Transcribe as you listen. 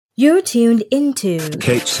You're tuned into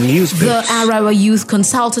Kate's News Bits. The Arawa Youth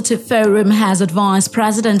Consultative Forum has advised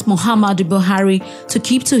President Muhammadu Buhari to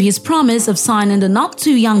keep to his promise of signing the Not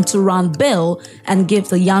Too Young to Run bill and give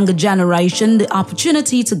the younger generation the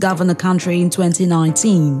opportunity to govern the country in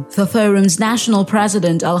 2019. The forum's national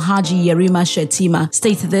president, Alhaji Yerima Shettima,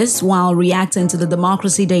 stated this while reacting to the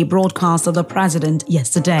Democracy Day broadcast of the president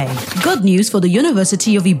yesterday. Good news for the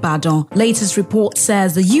University of Ibadan. Latest report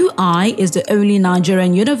says the UI is the only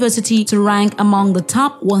Nigerian university to rank among the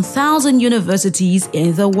top 1,000 universities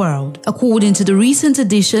in the world. According to the recent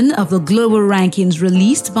edition of the global rankings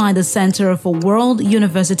released by the Center for World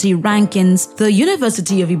University Rankings, the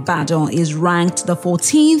University of Ibadan is ranked the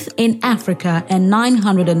 14th in Africa and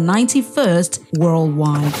 991st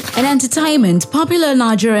worldwide. In entertainment, popular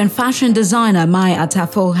Nigerian fashion designer Mai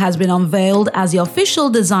Atafo has been unveiled as the official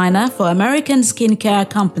designer for American skincare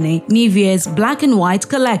company Nivea's Black and White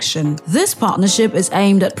collection. This partnership is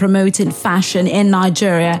aimed at promoting fashion in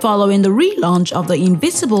Nigeria following the relaunch of the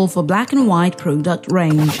Invisible for Black and White product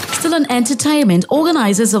range. Still in entertainment,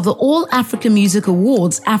 organizers of the All African Music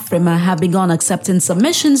Awards, AFRIMA, have begun accepting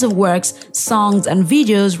submissions of works, songs, and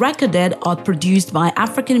videos recorded or produced by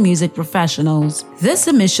African music professionals. This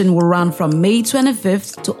submission will run from May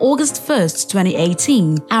 25th to August 1st,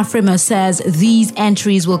 2018. AFRIMA says these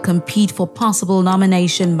entries will compete for possible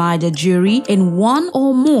nomination by the jury in one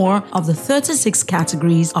or more of the 36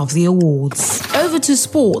 categories of the awards. Over to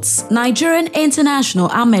sports. Nigerian international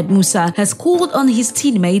Ahmed Musa has called on his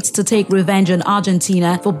teammates to take revenge on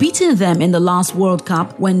Argentina for beating them in the last World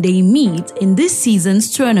Cup when they meet in this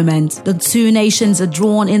season's tournament. The two nations are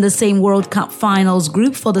drawn in the same World Cup finals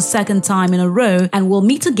group for the second time in a row and will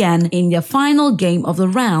meet again in their final game of the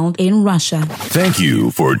round in Russia. Thank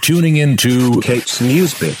you for tuning in to Kate's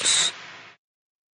News Bits.